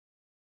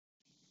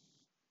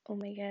Oh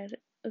my god.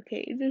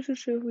 Okay, this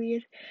is so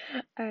weird.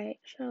 Alright,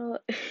 so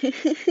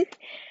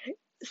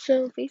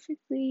so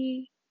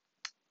basically,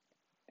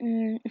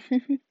 mm,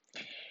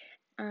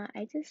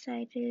 I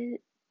decided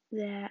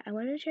that I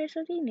want to try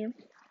something new.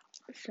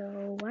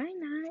 So why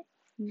not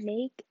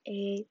make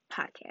a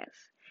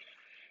podcast?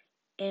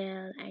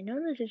 And I know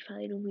this is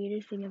probably the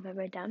weirdest thing I've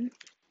ever done.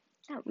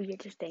 Not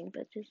weirdest thing,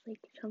 but just like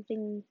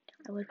something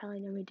I would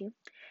probably never do.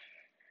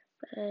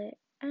 But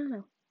I don't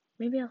know.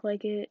 Maybe I'll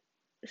like it,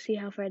 see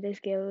how far this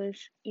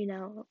goes.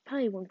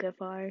 Probably won't go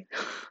far.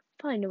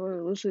 Probably no one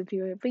will listen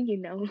to it, but you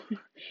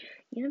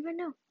never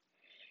know.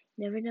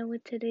 Never know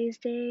what today's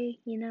day.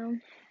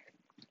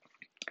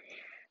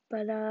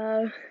 But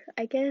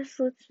I guess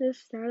let's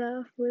just start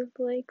off with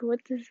like what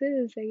this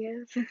is, I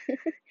guess.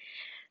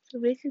 So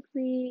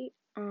basically,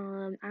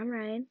 I'm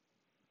Ryan.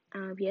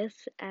 Yes,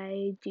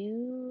 I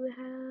do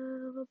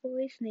have a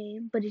boy's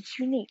name, but it's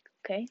unique,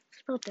 okay?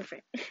 Spelled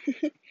different.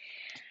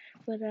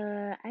 But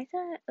I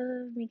thought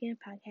of making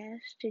a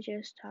podcast to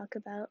just talk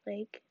about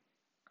like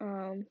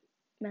um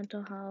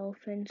mental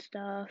health and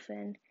stuff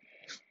and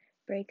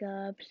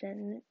breakups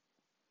and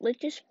like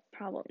just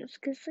problems,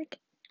 cause like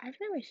I've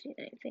never seen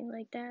anything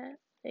like that.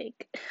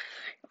 Like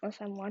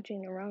unless I'm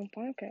watching the wrong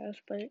podcast,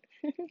 but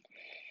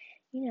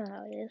you know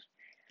how it is.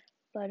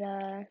 But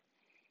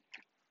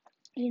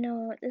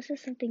this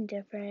is something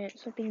different,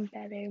 something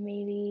better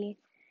maybe.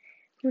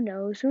 Who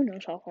knows? Who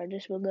knows how far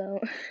this will go?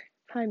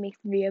 Probably make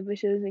 3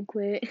 episodes and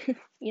quit.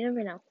 You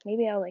never know.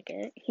 Maybe I'll like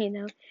it.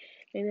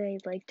 Maybe I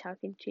like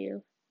talking to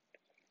you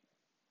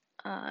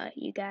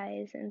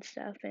guys and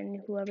stuff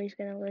and whoever's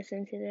gonna.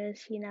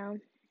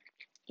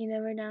 You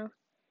never know.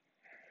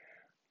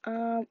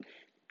 Um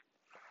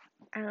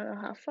I don't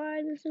know how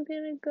far this is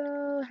gonna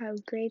go, how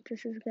great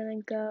this is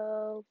gonna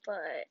go,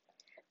 but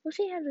we'll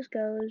see how this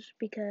goes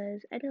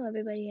because I know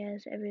everybody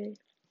has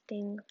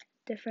everything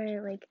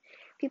different. Like,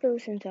 people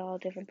listen to all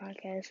different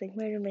podcasts, like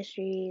murder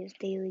mysteries,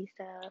 daily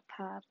stuff,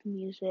 pop,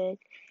 music.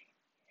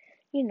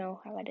 You know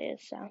how it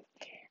is. So,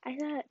 I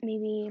thought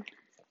maybe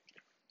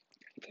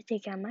to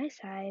take on my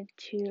side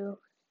to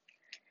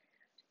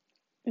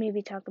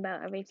maybe talk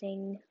about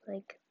everything,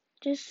 like,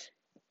 just,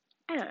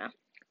 I don't know.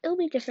 It'll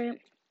be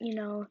different, you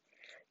know,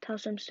 tell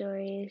some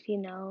stories,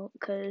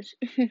 because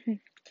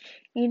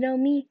you know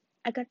me,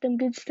 I got them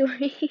good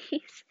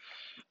stories.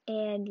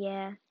 And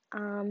yeah,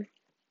 um,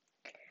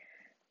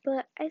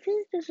 but I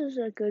think this is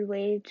a good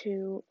way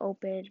to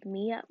open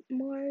me up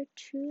more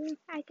too,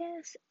 I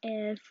guess,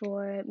 and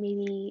for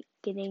maybe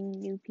getting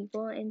new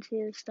people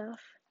into stuff.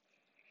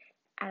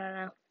 I don't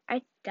know.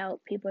 I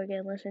doubt people are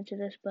gonna listen to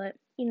this, but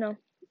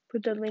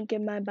put the link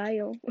in my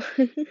bio.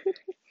 But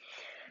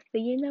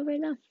you never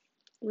know.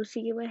 We'll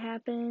see what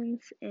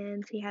happens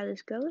and see how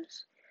this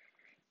goes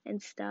and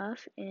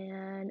stuff.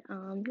 And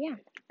yeah.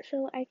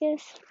 So I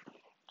guess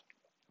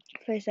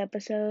first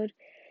episode,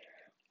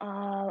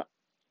 uh,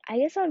 I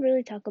guess I'll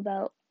really talk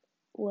about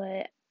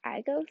what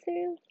I go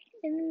through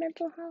in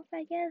mental health,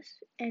 I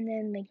guess, and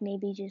then like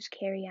maybe just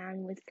carry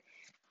on with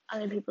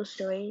other people's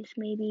stories,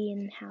 maybe,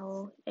 and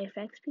how it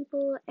affects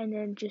people, and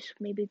then just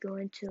maybe go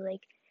into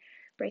like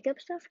breakup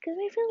stuff because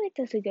I feel like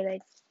that's a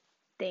good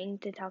thing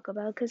to talk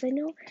about because I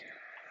know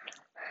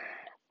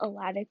a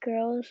lot of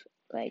girls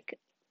like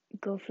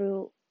go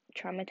through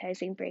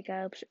traumatizing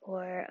breakups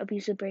or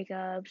abusive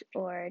breakups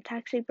or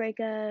toxic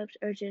breakups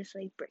or just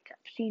like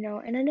breakups,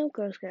 and I know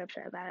girls get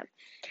upset about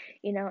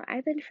it.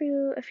 I've been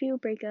through a few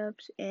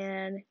breakups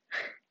and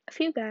a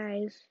few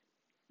guys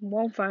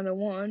won't find the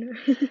one.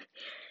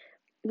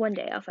 One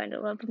day I'll find the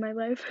love of my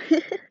life.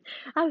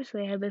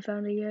 Obviously, I haven't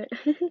found it yet.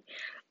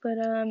 But,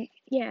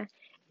 yeah.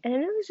 And I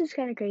know this is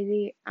kind of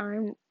crazy.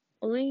 I'm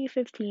only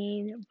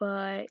 15,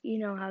 but you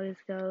know how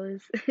this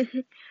goes.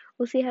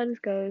 We'll see how this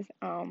goes.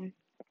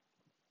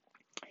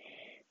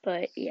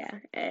 But yeah,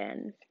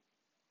 and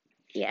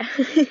yeah.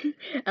 I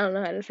don't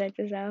know how to set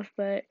this off,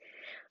 but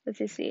let's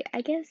just see.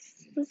 I guess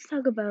let's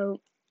talk about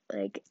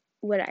like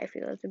what I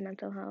feel is in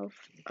mental health.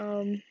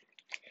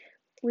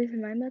 With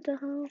my mental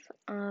health,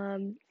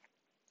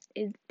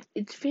 it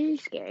it's very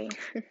scary.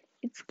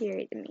 It's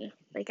scary to me.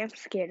 Like, I'm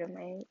scared of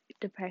my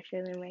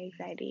depression and my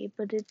anxiety,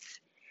 but it's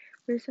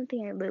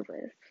something I live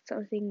with,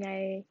 something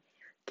I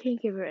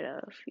can't get rid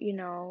of.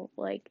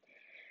 Like,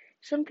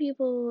 some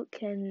people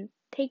can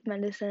take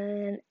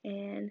medicine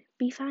and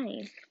be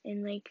fine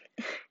in like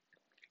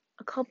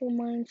a couple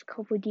months,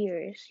 couple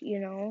years.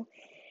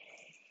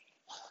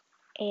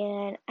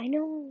 And I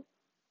know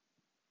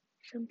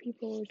some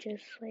people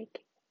just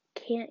like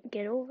can't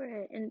get over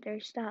it and they're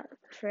stuck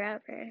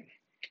forever.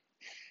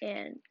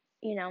 And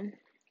you know,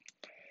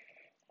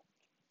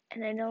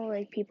 and I know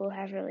like people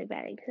have really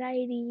bad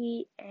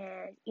anxiety,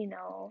 and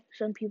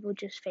some people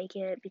just fake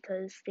it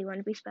because they want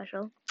to be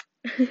special.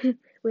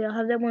 We all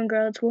have that one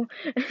girl at school.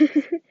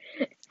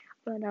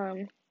 But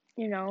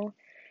you know,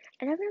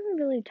 and I've never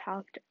really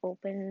talked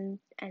open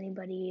to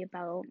anybody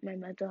about my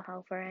mental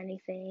health or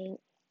anything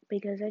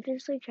because I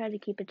just like try to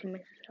keep it to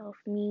myself,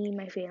 me,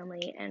 my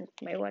family, and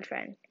my one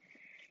friend.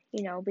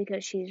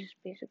 Because she's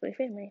basically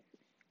family.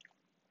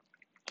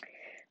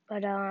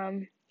 But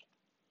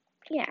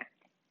yeah.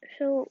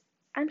 So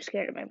I'm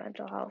scared of my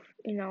mental health.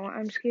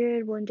 I'm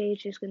scared one day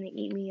it's just gonna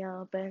eat me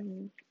up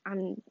and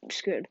I'm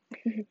screwed.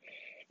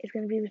 It's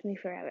gonna be with me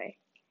forever.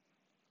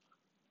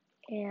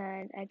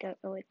 And I don't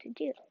know what to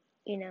do.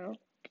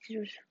 This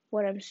is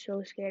what I'm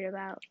so scared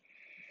about.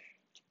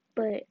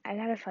 But I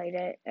gotta fight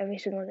it every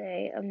single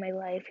day of my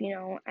life.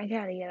 I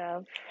gotta get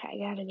up. I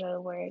gotta go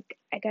to work.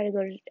 I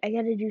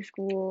gotta do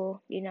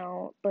school.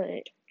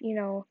 But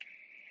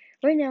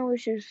right now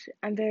it's just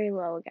I'm very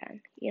low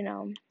again.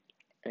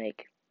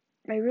 Like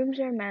my rooms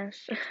are a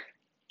mess.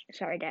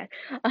 Sorry, Dad.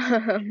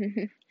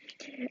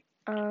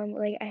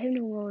 Like I have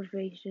no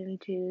motivation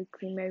to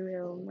clean my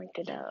room, like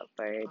get up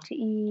or to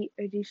eat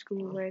or do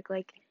schoolwork.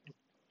 Like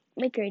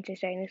my grades are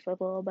starting to slip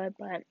a little bit,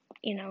 but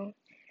you know,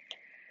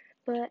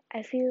 but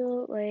I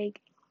feel like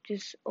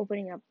just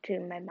opening up to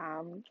my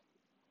mom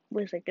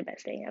was like the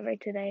best thing ever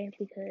today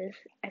because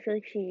I feel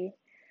like she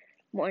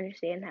more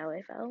understand how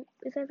I felt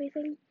with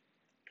everything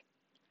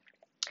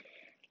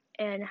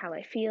and how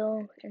I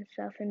feel and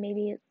stuff, and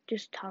maybe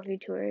just talking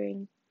to her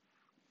and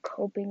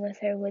coping with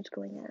her what's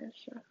going on and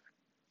stuff.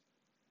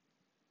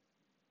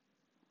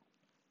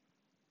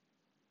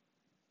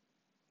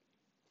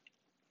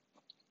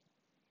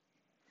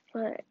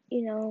 But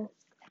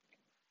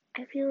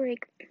I feel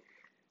like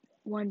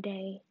one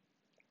day,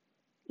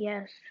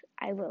 yes,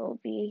 I will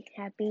be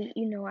happy.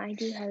 I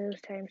do have those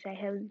times I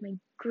have my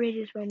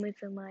greatest moments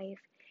in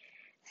life,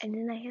 and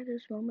then I have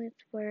those moments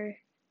where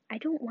I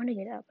don't want to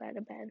get up out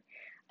of bed.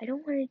 I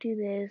don't want to do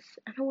this.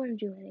 I don't want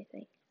to do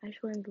anything. I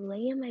just want to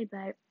lay in my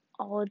bed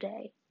all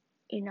day,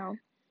 you know?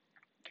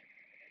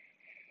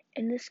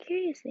 And the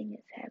scariest thing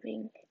is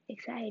having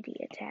anxiety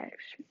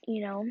attacks,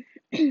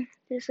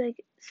 just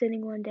like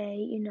sitting one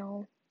day, and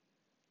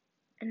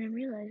I'm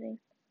realizing,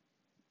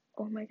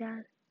 oh my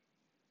God,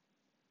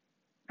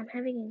 I'm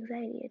having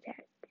anxiety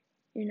attack,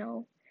 you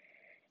know?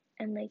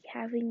 And like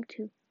having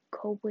to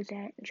cope with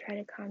that and try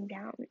to calm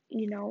down,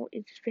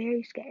 it's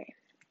very scary.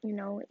 You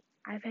know,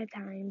 I've had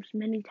times,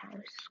 many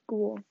times,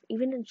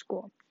 even in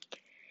school,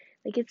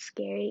 like it's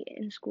scary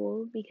in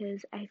school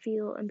because I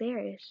feel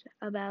embarrassed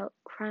about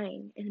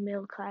crying in the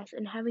middle of class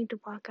and having to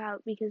walk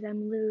out because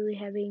I'm literally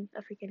having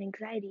a freaking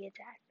anxiety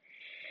attack.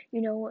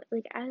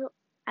 Like I have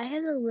I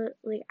have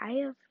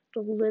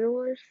the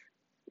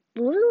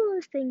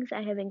littlest things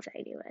I have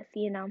anxiety with. I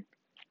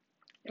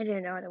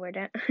didn't know how to word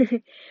that,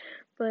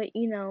 but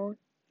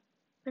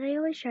But I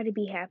always try to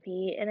be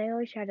happy and I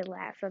always try to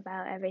laugh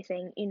about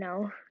everything.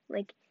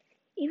 Like,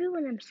 even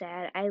when I'm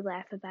sad, I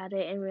laugh about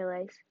it and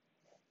realize,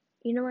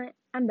 you know what?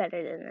 I'm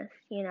better than this.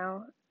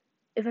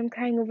 If I'm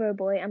crying over a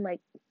boy, I'm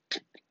like,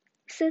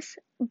 sis,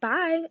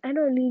 bye. I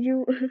don't need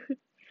you.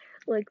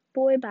 Like,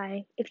 boy,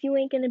 bye. If you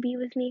ain't gonna be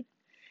with me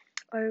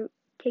or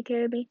take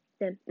care of me,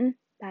 then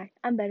bye.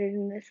 I'm better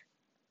than this.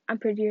 I'm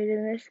prettier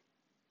than this,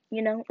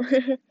 you know?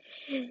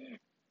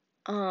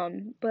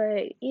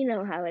 But you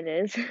know how it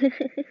is.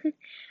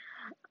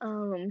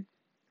 um,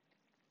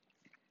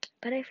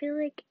 but I feel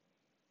like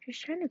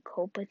just trying to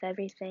cope with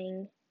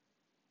everything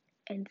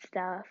and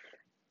stuff.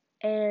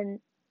 And,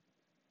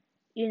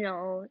 you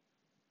know,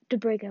 the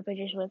breakup I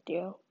just went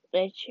through,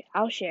 which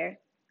I'll share,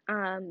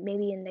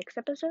 maybe in next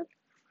episode,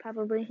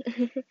 probably.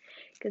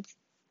 Because,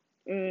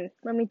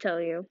 let me tell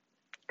you,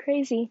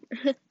 crazy.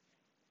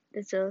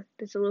 That's a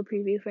little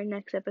preview for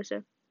next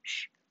episode.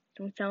 Shh,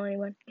 don't tell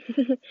anyone.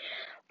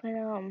 But,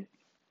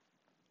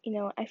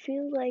 I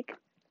feel like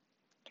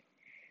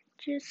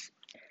just,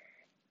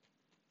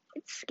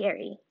 it's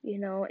scary,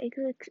 it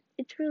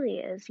really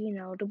is,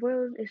 the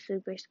world is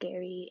super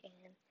scary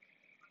and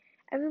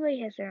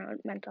everybody has their own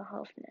mental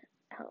health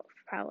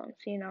problems,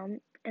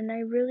 and I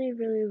really,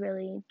 really,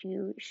 really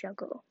do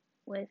struggle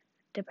with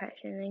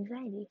depression and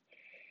anxiety.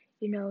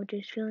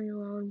 Just feeling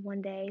alone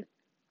one day,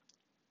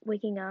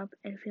 waking up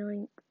and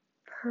feeling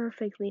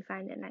perfectly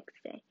fine the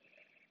next day.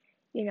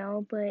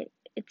 But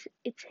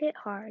it's hit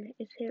hard.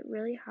 It's hit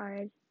really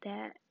hard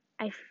that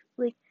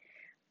like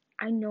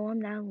I know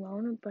I'm not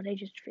alone, but I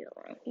just feel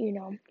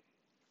alone.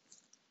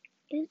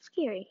 It's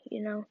scary.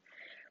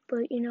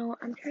 But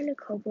I'm trying to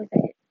cope with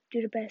it,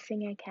 do the best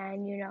thing I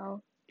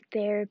can.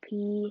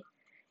 Therapy,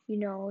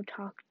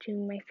 talk to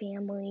my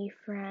family,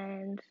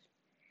 friends,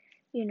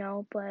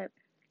 but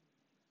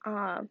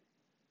um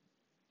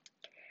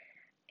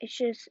it's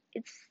just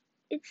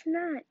it's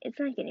not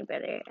getting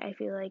better, I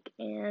feel like,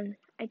 and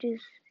I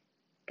just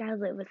gotta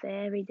live with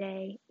it every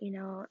day,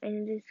 and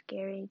it is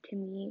scary to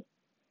me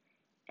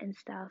and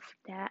stuff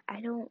that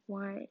I don't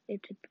want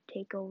it to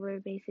take over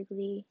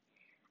basically.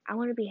 I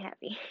wanna be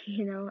happy,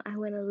 I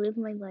wanna live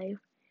my life,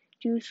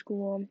 do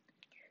school,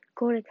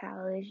 go to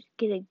college,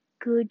 get a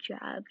good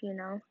job.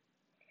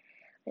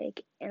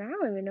 Like, and I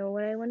don't even know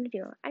what I want to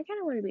do. I kind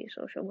of want to be a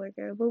social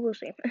worker, but we'll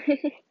see.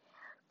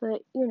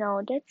 But,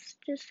 that's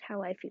just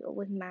how I feel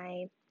with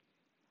my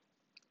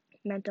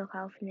mental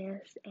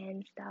healthness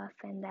and stuff.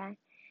 And that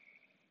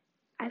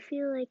I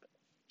feel like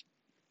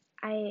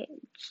I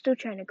still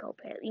trying to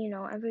cope it.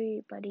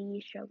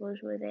 Everybody struggles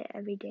with it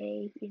every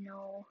day.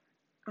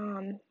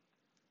 Um,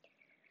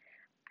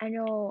 I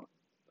know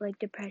like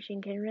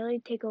depression can really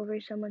take over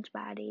someone's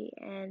body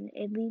and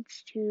it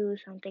leads to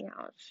something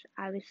else.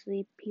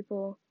 Obviously,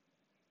 people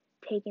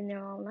taking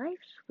their own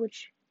lives,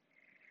 which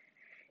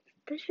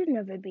this should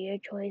never be a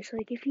choice.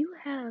 Like, if you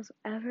have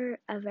ever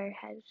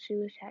had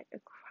suicide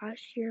across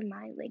your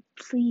mind, like,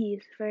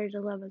 please, for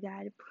the love of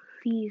God,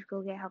 please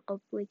go get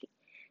help. Like,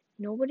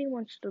 nobody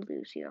wants to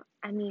lose you.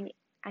 I mean,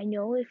 I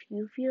know if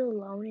you feel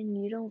alone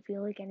and you don't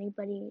feel like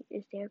anybody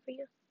is there for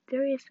you,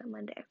 there is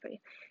someone there for you.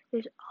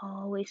 There's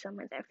always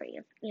someone there for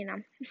you, you know?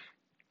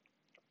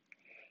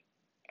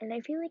 And I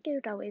feel like it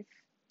would always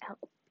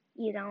help,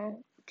 you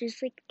know?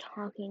 Just like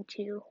talking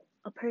to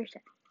a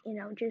person, you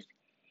know? Just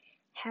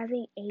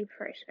having a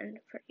person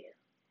for you.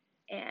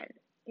 And,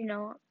 you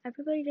know,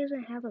 everybody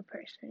doesn't have a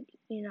person,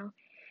 you know?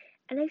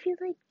 And I feel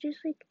like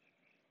just like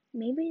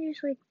maybe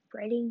just like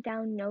writing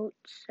down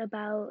notes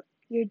about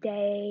your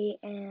day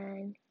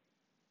and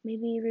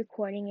maybe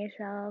recording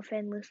yourself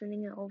and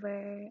listening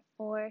over,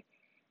 or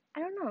I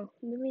don't know,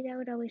 maybe that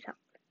would always help.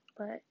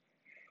 But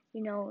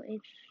you know,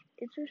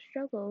 it's a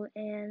struggle,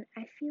 and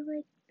I feel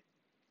like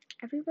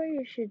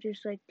everybody should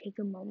just like take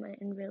a moment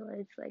and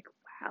realize like,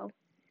 wow,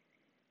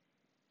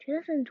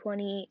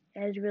 2020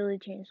 has really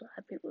changed a lot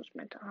of people's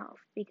mental health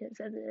because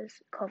of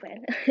this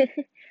COVID.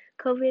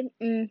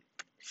 COVID,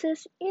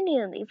 sis, you need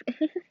to leave.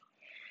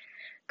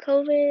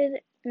 COVID,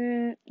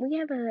 we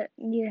need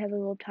to have a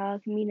little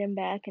talk, meet them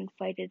back and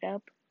fight it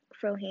up,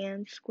 throw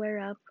hands, square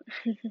up.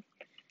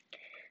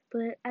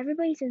 But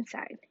everybody's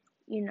inside.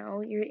 You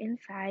know, you're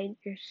inside,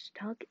 you're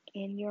stuck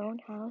in your own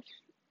house,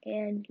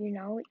 and you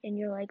know, and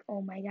you're like,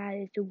 oh my god,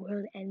 is the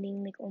world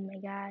ending? Like, oh my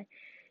god,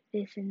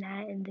 this and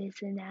that and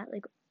this and that.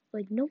 Like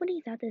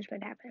nobody thought this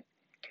would happen.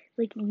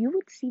 Like, you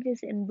would see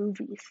this in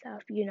movie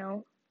stuff, you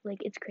know? Like,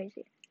 it's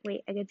crazy.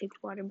 Wait, I gotta take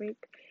a water break.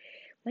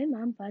 My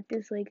mom bought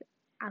this, like,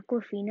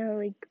 Aquafina,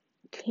 like,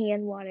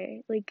 can water.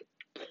 Like,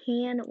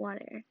 can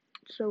water.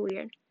 So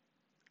weird.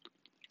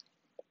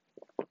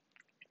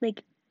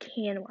 Like,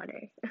 can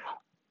water.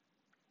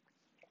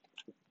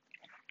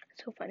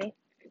 So funny.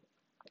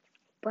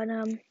 But,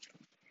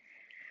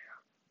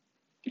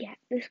 yeah,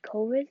 this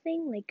COVID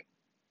thing, like,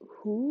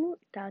 who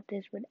thought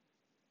this would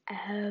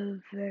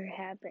ever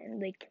happen?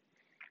 Like,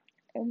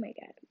 oh my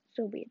god,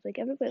 so weird. Like,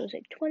 everybody was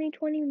like,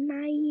 2020,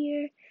 my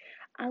year.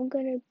 I'm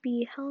gonna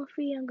be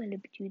healthy. I'm gonna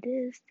do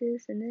this,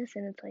 and this.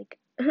 And it's like,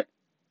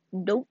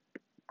 nope.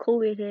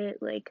 COVID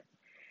hit. Like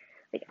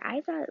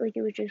I thought, like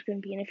it was just gonna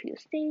be in a few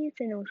states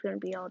and it was gonna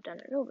be all done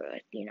and over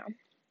with, you know.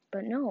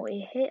 But no,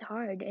 it hit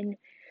hard. And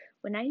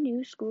when I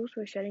knew schools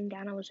were shutting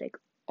down, I was like,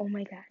 oh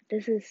my god,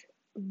 this is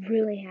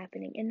really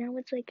happening. And now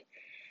it's like,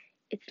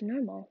 it's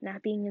normal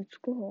not being in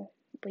school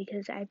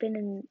because I've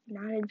been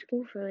not in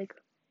school for like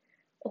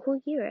a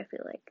whole year. I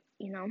feel like,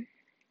 you know.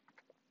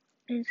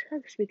 And it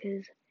sucks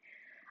because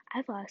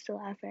I've lost a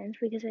lot of friends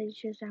because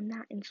I'm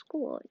not in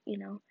school, you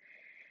know,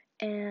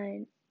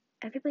 and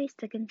everybody's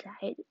stuck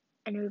inside,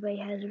 and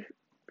everybody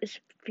is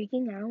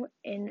freaking out,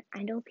 and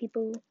I know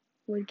people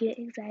would get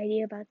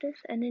anxiety about this,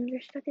 and then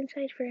you're stuck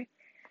inside for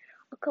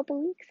a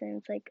couple weeks, and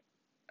it's like,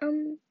 are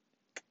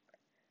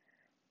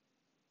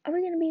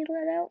we gonna be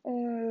let out,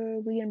 or are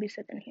we gonna be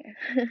stuck in here?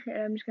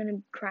 And I'm just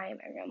gonna cry in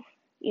my room,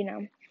 you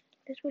know.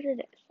 That's what it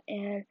is,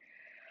 and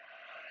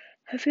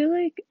I feel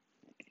like,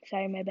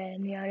 sorry, my bad,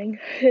 I'm yawning.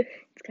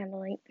 It's kind of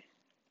late.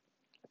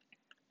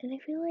 And I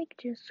feel like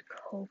just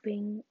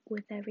coping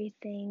with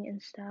everything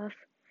and stuff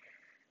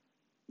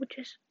would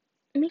just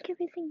make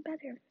everything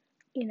better,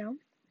 you know?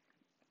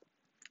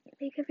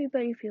 Make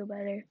everybody feel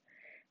better.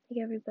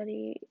 Make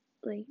everybody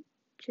like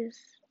just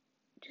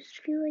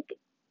feel like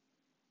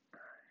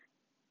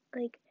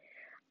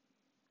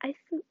I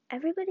feel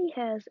everybody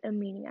has a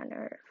meaning on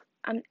earth.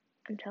 I'm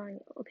telling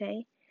you,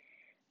 okay?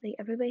 Like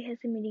everybody has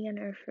a meaning on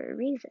earth for a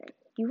reason.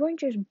 You weren't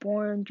just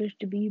born just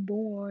to be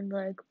born,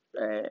 like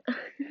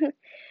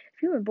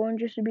if you were born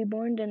just to be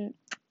born, then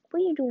what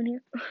are you doing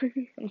here?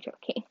 I'm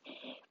joking.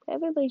 But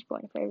everybody's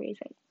born for a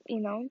reason,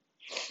 you know?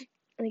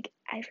 Like,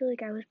 I feel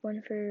like I was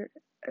born for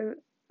a,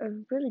 a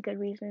really good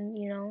reason,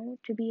 you know?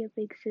 To be a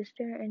big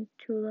sister and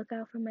to look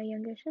out for my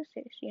younger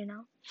sisters, you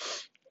know?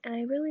 And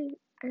I really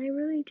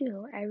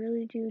do. I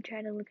really do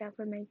try to look out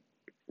for my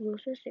little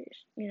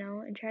sisters, you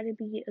know? And try to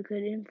be a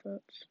good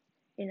influence,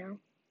 you know?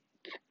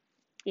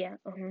 Yeah,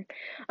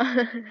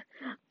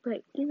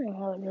 but you know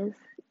how it is.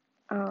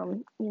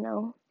 You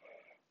know,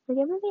 like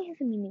everybody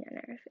has a meaning on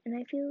earth, and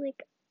I feel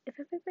like if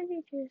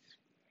everybody just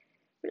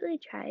really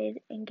tried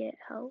and get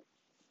help,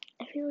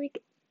 I feel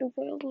like the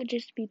world would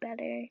just be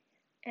better,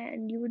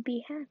 and you would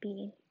be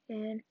happy,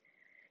 and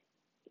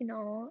you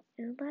know,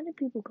 and a lot of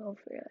people go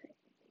through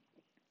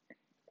it,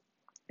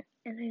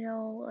 and I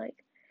know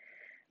like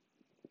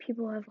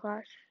people have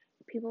lost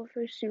people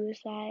for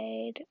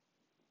suicide,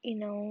 you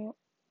know,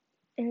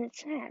 and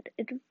it's sad.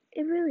 It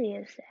really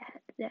is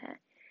sad that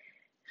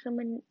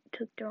someone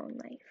took their own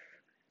life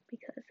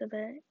because of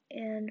it,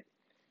 and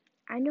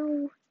I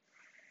know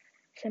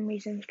some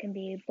reasons can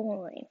be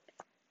bullying.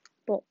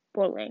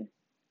 Bullying.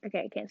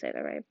 Okay, I can't say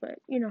that right, but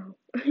you know.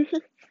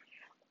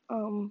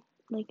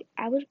 like,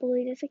 I was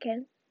bullied as a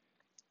kid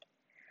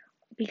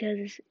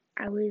because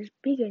I was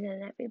bigger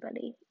than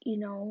everybody. You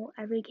know,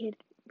 every kid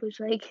was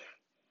like,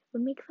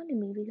 would make fun of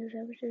me because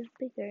I was just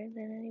bigger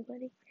than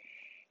anybody.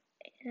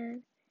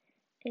 And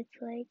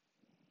it's like,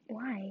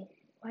 why?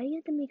 Why do you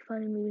have to make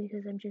fun of me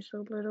because I'm just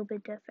a little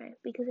bit different?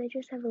 Because I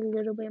just have a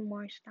little bit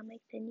more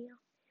stomach than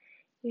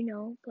you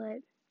know? But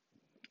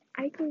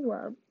I grew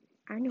up,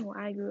 I know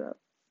I grew up,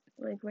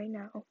 like right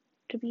now,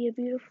 to be a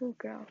beautiful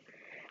girl.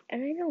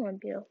 And I know I'm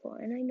beautiful,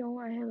 and I know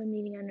I have a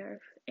meeting on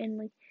Earth. And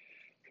like,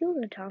 people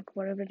can talk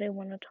whatever they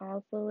want to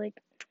talk, but like,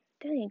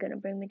 that ain't gonna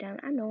bring me down.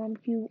 I know I'm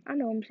cute, I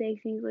know I'm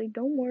sexy, like,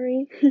 don't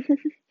worry.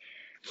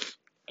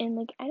 And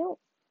like, I don't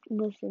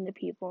listen to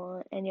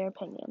people and their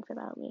opinions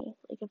about me,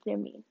 like, if they're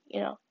mean,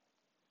 you know?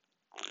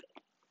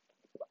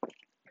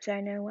 So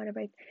I know what I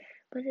break,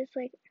 but it's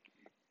like,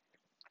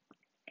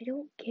 I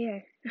don't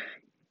care.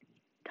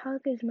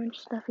 Talk as much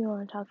stuff you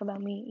want to talk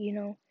about me, you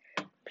know?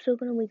 I'm still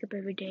gonna wake up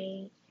every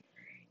day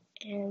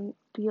and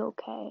be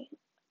okay,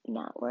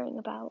 not worrying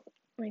about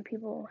like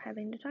people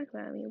having to talk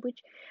about me, which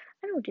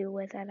I don't deal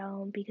with at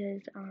all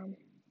because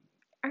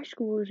our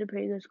school is a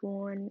pretty good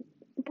school and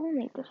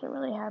bullying doesn't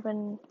really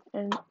happen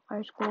in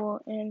our school,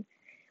 and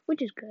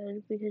which is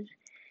good because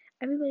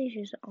everybody's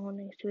just all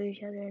nice to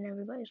each other and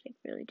everybody's like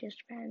really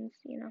just friends,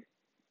 you know.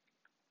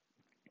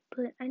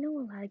 But I know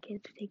a lot of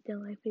kids take their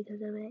life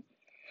because of it,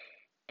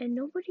 and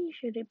nobody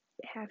should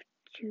have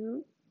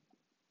to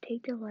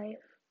take their life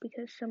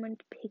because someone's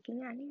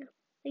picking on you.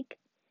 Like,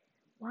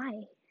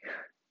 why?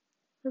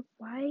 Like,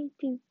 why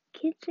do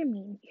kids are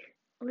mean?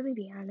 Let me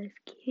be honest,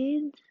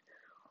 kids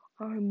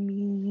are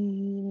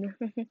mean.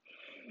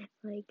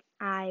 Like,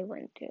 I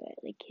went through it.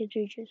 Like, kids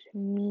are just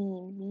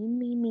mean, mean,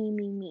 mean, mean,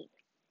 mean, mean.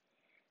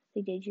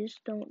 Like, they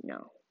just don't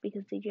know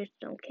because they just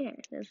don't care.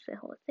 That's the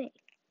whole thing.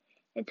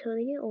 Until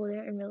they get older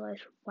and realize,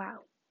 wow,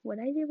 what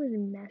I did was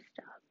messed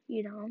up,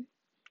 you know?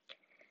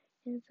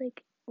 And it's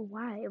like,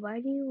 why? Why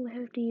do you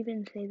have to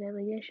even say that?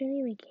 Like, that shouldn't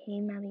even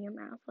came out of your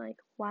mouth. Like,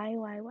 why?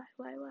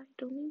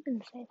 Don't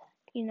even say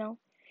that, you know?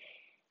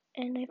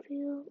 And I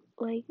feel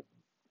like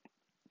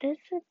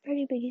that's a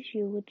pretty big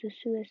issue with the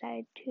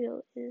suicide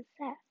too, is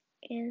that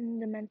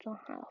and the mental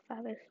health,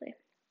 obviously.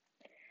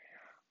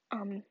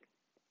 Um,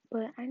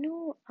 but I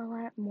know a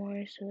lot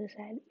more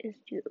suicide is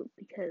due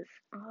because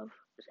of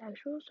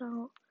sexual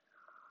assault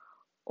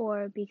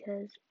or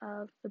because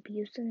of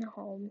abuse in the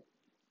home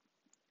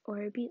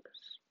or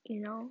abuse, you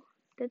know?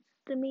 That's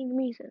the main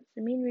reasons.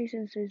 The main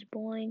reasons is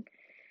bullying,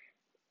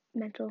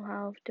 mental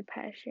health,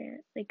 depression,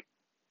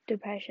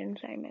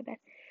 sorry, my bad,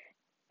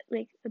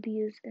 like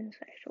abuse and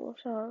sexual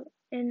assault.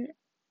 And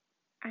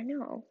I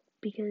know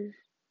because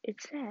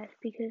it's sad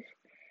because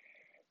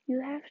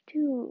you have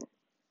to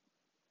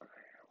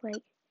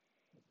like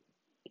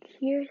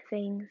hear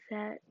things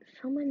that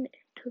someone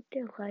took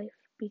their life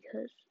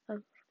because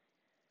of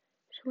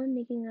someone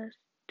making a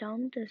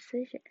dumb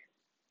decision.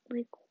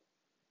 Like,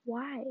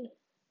 why?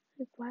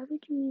 Like, why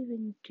would you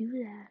even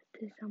do that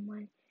to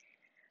someone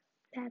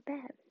that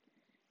bad?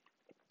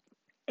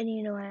 And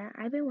you know what?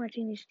 I've been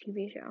watching this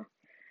TV show.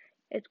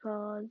 It's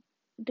called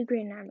The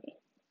Green Army.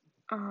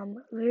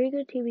 Very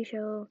good TV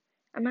show.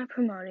 I'm not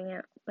promoting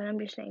it, but I'm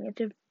just saying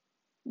it's a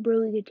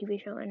really good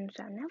TV show and it's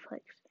on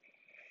Netflix.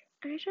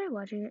 And I started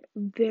watching it.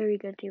 Very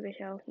good TV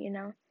show, you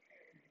know.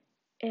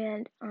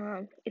 And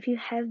if you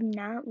have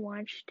not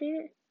watched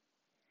it,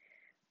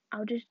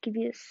 I'll just give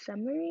you a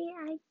summary,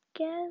 I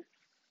guess.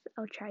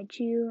 I'll try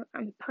to.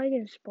 I'm probably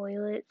gonna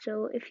spoil it.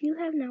 So if you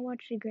have not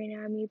watched The Green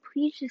Army,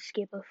 please just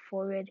skip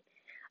forward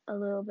a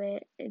little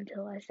bit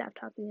until I stop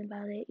talking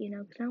about it, you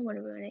know, because I don't want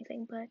to ruin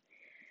anything. But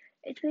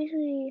it's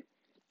basically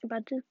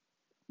about the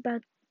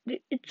about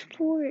it's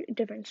four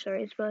different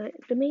stories, but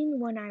the main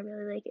one I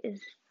really like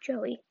is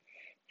Joey.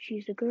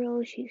 She's a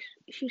girl.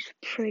 She's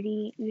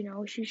pretty. You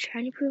know, she's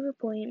trying to prove a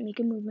point, make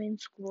a movement in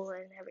school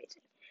and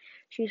everything.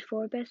 She has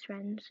four best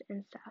friends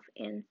and stuff,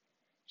 and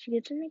she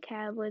gets in a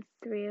cab with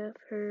three of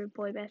her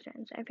boy best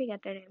friends. I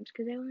forget their names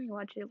because I only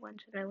watched it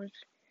once and I was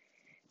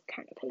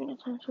kind of paying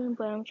attention,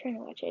 but I'm trying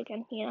to watch it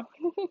again, you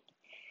know.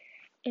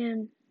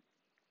 And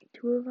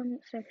two of them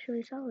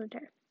sexually assaulted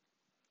her,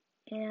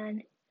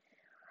 and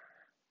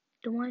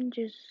the one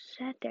just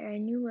sat there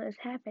and knew what was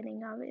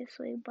happening,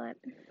 obviously, but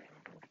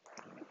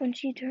when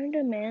she turned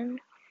them in,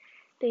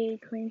 they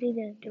claimed they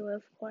didn't do it,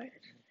 of course,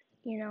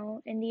 you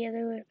know, and the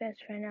other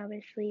best friend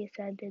obviously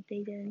said that they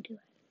didn't do it.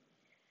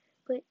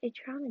 But it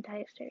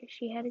traumatized her.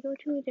 She had to go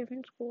to a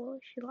different school.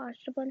 She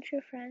lost a bunch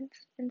of friends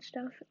and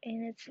stuff,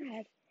 and it's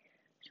sad.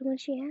 So when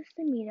she has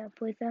to meet up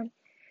with them,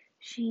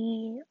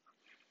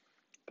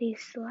 they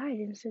lied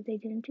and said they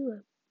didn't do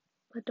it.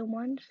 But the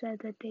one said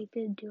that they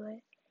did do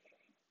it,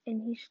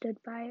 and he stood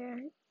by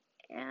her,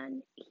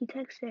 and he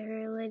texted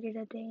her later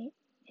that day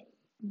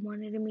and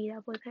wanted to meet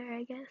up with her,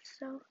 I guess.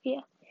 So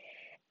yeah,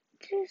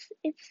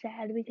 it's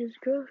sad because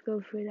girls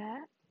go through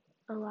that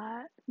a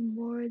lot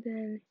more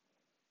than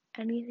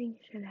anything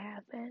should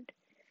happen,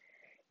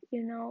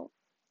 you know,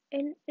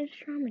 and it's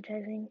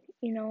traumatizing,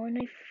 you know, and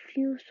I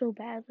feel so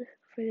bad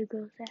for the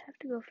girls that have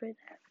to go through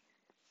that,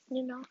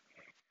 you know.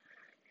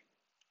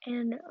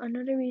 And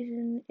another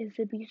reason is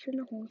abuse in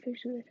the home through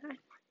suicide.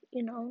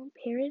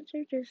 Parents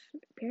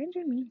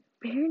are mean.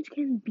 Parents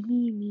can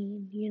be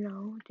mean,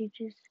 they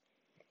just,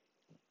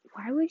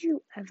 why would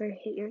you ever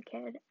hit your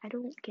kid? I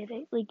don't get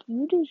it. Like,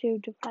 you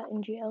deserve to rot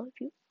in jail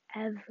if you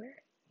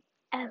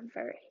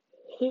ever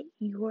hit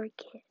your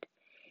kid.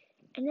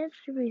 And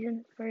that's the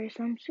reason for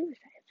some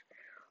suicides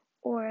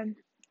or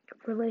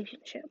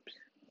relationships.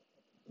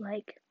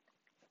 Like,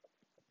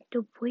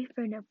 the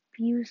boyfriend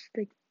abused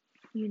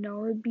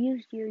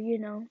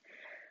you.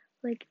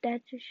 Like,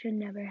 that just should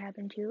never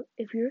happen to you.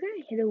 If you're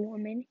gonna hit a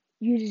woman,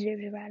 you deserve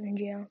to rot in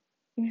jail.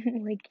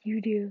 Like,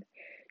 you do.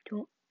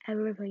 Don't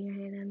ever put your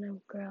hand on a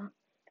girl.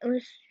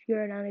 Unless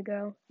you're not a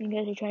girl. You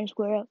guys are trying to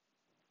square up.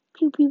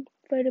 Pew pew.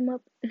 Fight them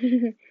up.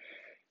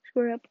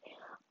 Square up.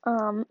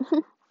 Um,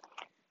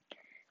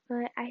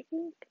 but I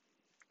think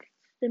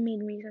the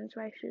main reasons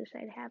why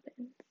suicide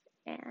happens.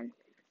 And,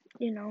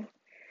 you know,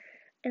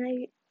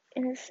 and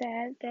it's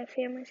sad that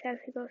families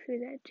have to go through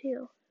that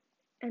too.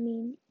 I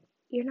mean,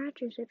 you're not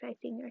just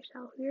affecting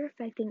yourself, you're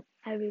affecting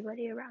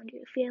everybody around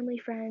you. Family,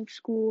 friends,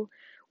 school,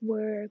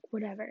 work,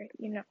 whatever.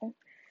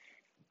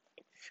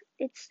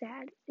 It's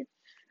sad. It's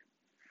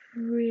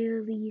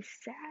really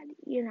sad.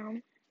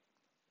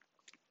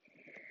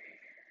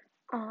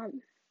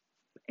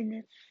 And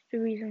it's the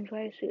reasons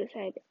why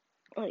suicide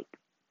like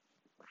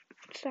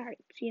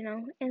starts.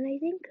 And I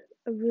think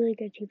a really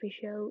good TV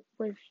show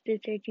was The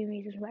 13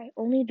 Reasons Why.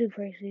 Only the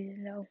first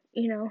season though.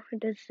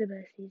 That's the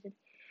best season.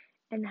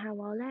 And how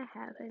all that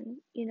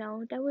happened,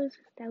 that was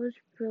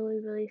really,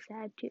 really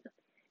sad too.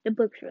 The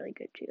book's really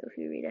good too if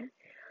you read it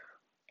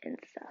and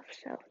stuff.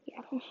 So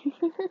yeah.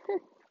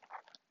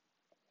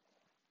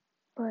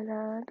 But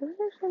those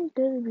are some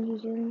good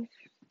reasons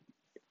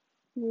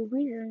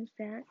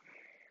that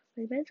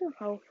like mental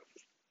health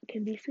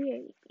can be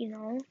scary. You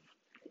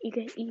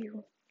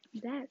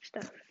that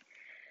stuff.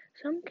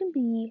 Some can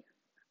be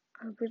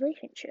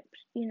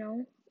relationships.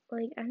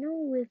 Like I know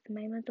with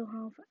my mental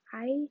health,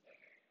 I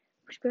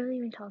was barely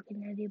even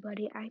talking to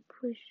anybody. I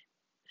pushed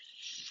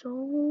so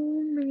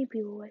many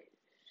people away.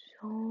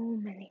 So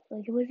many.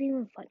 Like, it wasn't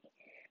even funny.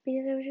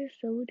 Because I was just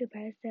so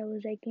depressed that I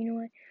was like, you know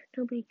what?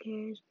 Nobody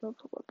cares, blah,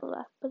 blah, blah,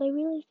 blah. But I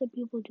realized that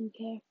people do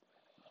care.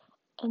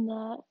 And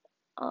that,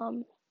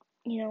 I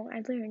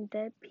learned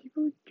that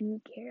people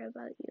do care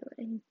about you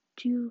and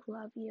do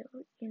love you.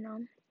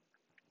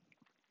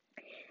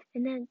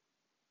 And that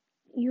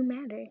you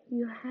matter.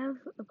 You have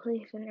a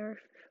place on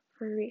earth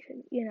for a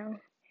reason.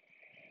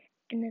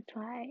 And that's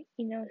why,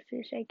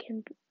 suicide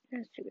can be,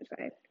 not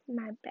suicide,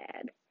 my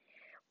bad.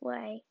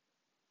 Why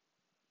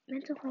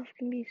mental health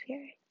can be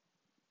scary.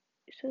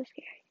 So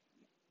scary.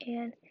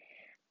 And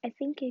I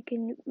think it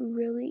can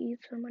really eat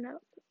someone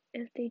up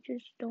if they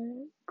just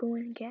don't go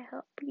and get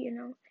help.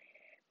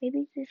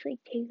 Maybe just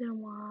like taking a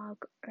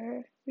walk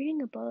or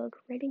reading a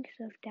book, writing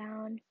stuff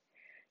down,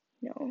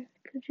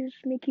 could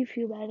just make you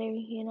feel better.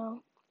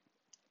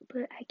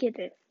 But I get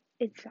it.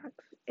 It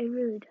sucks. It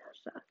really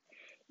does suck.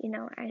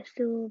 I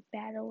still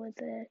battle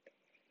with it,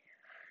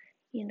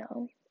 and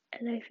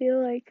I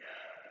feel like,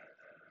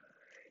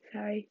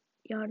 sorry,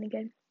 yawn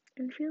again.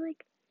 And I feel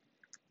like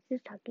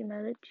just talking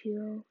about it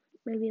too,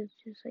 maybe it's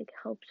just like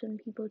helps some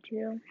people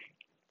too,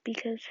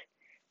 because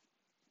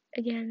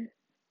again,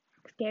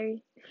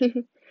 scary,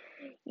 you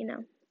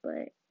know.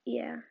 But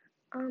yeah,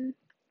 um,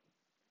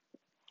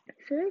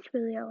 so that's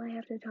really all I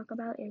have to talk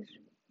about is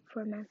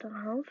for mental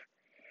health.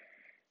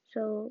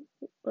 So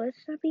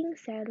let's stop being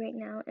sad right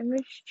now and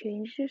let's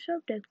change the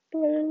subject. I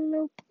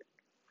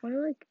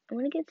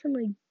wanna get some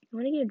like, I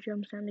wanna get a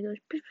drum sound that goes.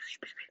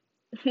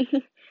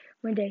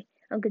 One day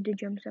I'll get the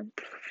drum sound.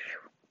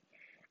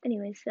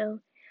 Anyway,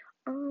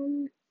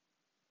 um,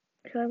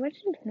 so I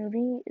watched this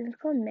movie. It's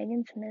called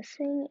Megan's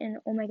Missing, and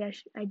oh my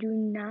gosh, I do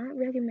not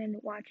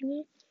recommend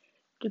watching it.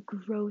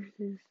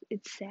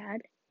 It's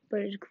sad, but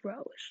it's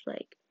gross.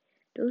 Like,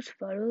 those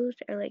photos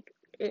are like,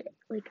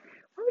 like,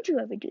 why would you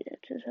ever do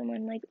that to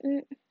someone? Like,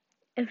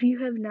 if you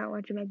have not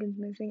watched Megan's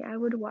Missing, I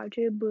would watch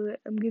it,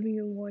 but I'm giving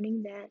you a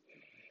warning that,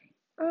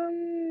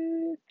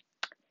 kind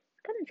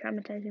of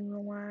traumatizing to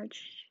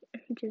watch,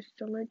 just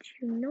to let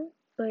you know.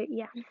 But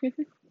yeah,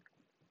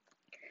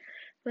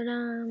 but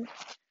I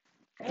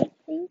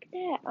think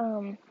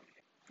that,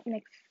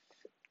 next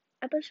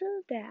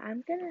episode that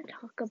I'm gonna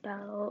talk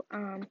about,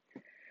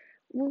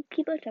 we'll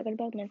keep on talking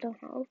about mental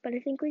health, but I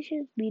think we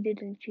should lead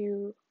it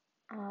into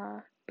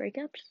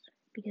breakups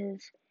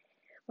because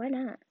why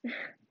not?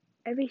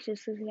 Every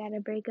sister's got a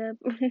breakup.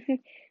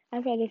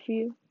 I've had a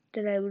few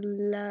that I would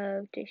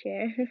love to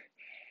share.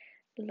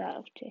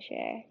 Love to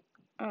share.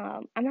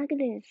 I'm not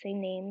gonna say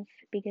names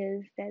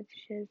because that's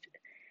just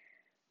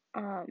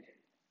um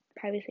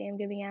privacy I'm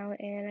giving out,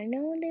 and I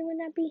know they would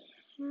not be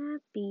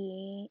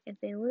happy if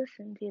they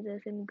listen to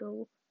this and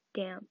go,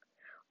 damn,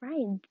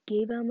 Ryan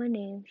gave out my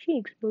name. She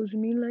exposed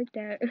me like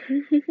that.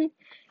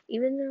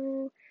 Even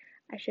though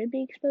I should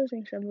be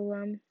exposing some of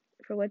them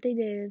for what they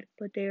did,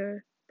 but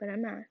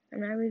I'm not.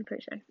 I'm not a rude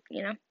person.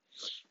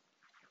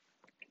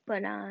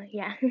 But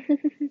yeah.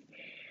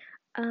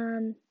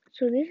 um,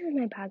 So this is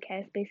my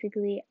podcast.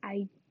 Basically,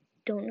 I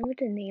don't know what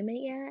to name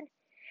it yet.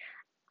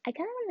 I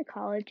kind of want to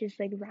call it just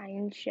like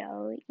Ryan's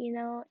show,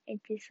 and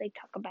just like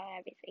talk about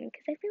everything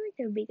because I feel like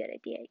that would be a good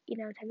idea.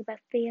 Talk about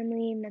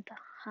family, mental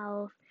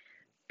health,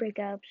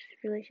 breakups,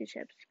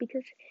 relationships.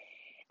 Because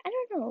I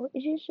don't know,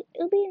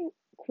 it'll be a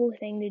cool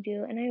thing to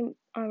do, and I'm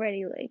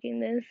already liking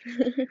this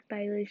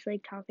by just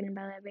like talking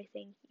about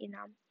everything.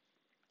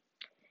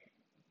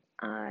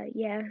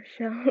 Yeah.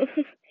 So,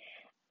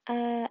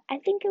 I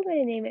think I'm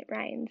gonna name it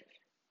Ryan's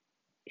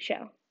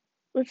show.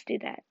 Let's do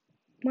that.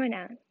 Why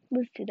not?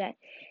 Let's do that.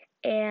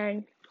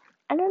 And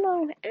I don't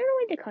know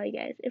what to call you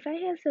guys. If I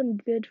have some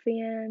good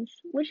fans,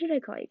 what should I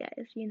call you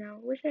guys?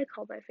 What should I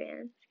call my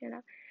fans?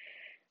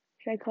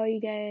 Should I call you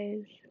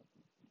guys?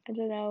 I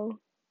don't know,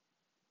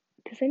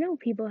 because I know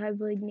people have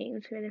like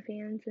names for their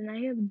fans, and I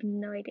have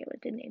no idea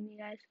what to name you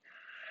guys.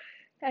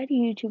 I had a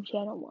YouTube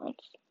channel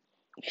once,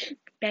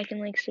 back in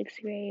like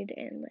sixth grade,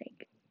 and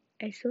like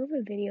I still have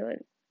a video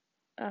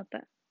up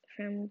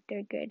from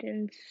third grade,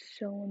 and it's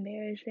so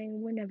embarrassing.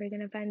 We're never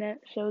gonna find that,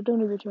 so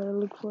don't even try to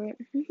look for it.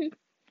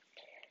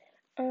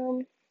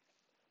 um,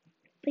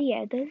 but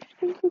yeah, that's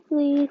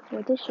basically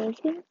what the show's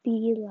gonna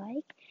be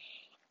like.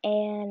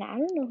 And I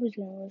don't know who's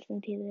gonna listen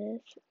to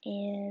this,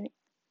 and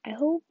I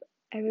hope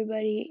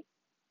everybody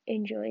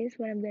enjoys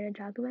what I'm gonna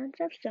talk about and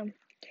stuff. So,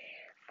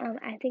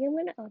 I think I'm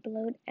gonna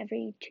upload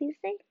every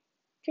Tuesday.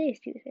 Today's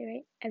Tuesday,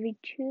 right? Every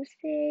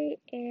Tuesday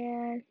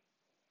and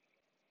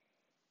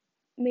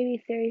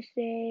maybe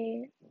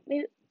Thursday.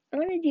 Maybe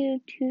I'm gonna do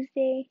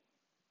Tuesday,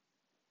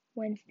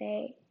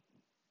 Wednesday,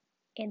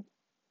 and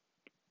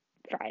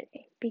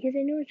Friday because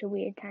I know it's a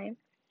weird time,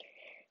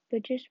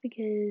 but just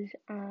because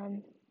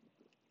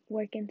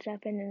work and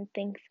stuff, and then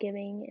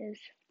Thanksgiving is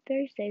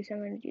Thursday, so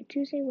I'm gonna do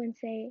Tuesday,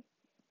 Wednesday,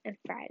 and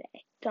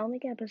Friday. So I'll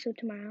make an episode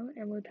tomorrow,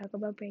 and we'll talk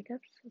about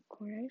breakups, of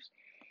course.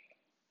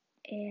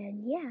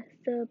 And yeah,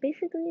 so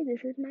basically,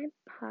 this is my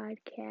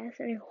podcast,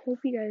 and I hope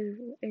you guys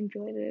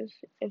enjoy this.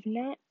 If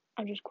not,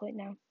 I'll just quit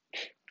now.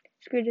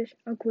 Screw this,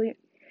 I'll quit.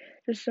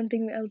 Just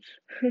something else.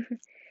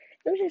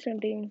 It was just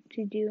something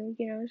to do,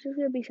 it's just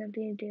gonna be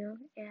something to do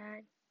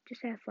and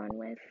just have fun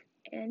with.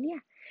 And yeah,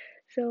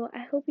 so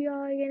I hope you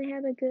all are gonna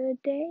have a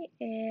good day,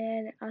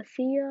 and I'll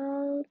see you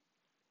all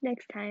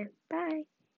next time. Bye.